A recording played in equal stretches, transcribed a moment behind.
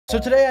So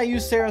today I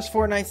used Sarah's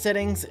Fortnite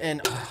settings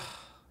and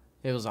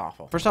it was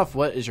awful. First off,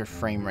 what is your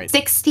frame rate?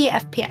 60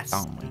 FPS.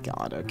 Oh my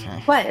god,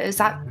 okay. What, is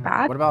that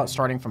bad? What about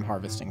starting from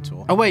harvesting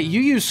tool? Oh wait, you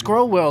use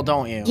scroll wheel,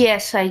 don't you?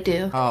 Yes, I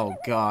do. Oh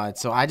god,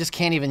 so I just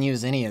can't even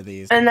use any of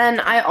these. And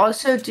then I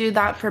also do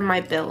that for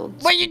my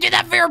builds. Wait, you do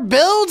that for your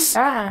builds?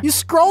 Yeah. You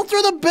scroll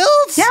through the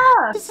builds?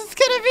 Yeah. This is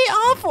gonna be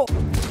awful.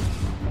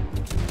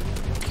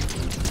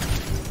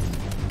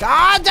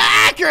 God, the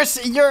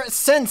accuracy! Your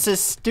sense is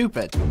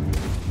stupid.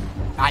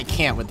 I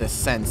can't with this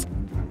sense.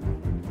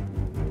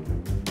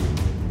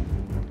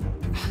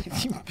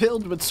 You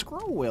build with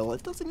scroll wheel.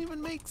 It doesn't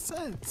even make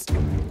sense.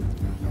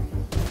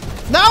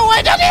 No,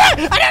 I don't do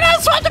that! I don't know!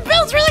 Swap the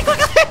builds really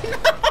quickly!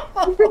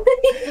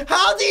 No!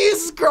 How do you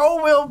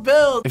scroll wheel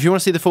build? If you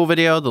want to see the full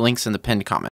video, the link's in the pinned comment.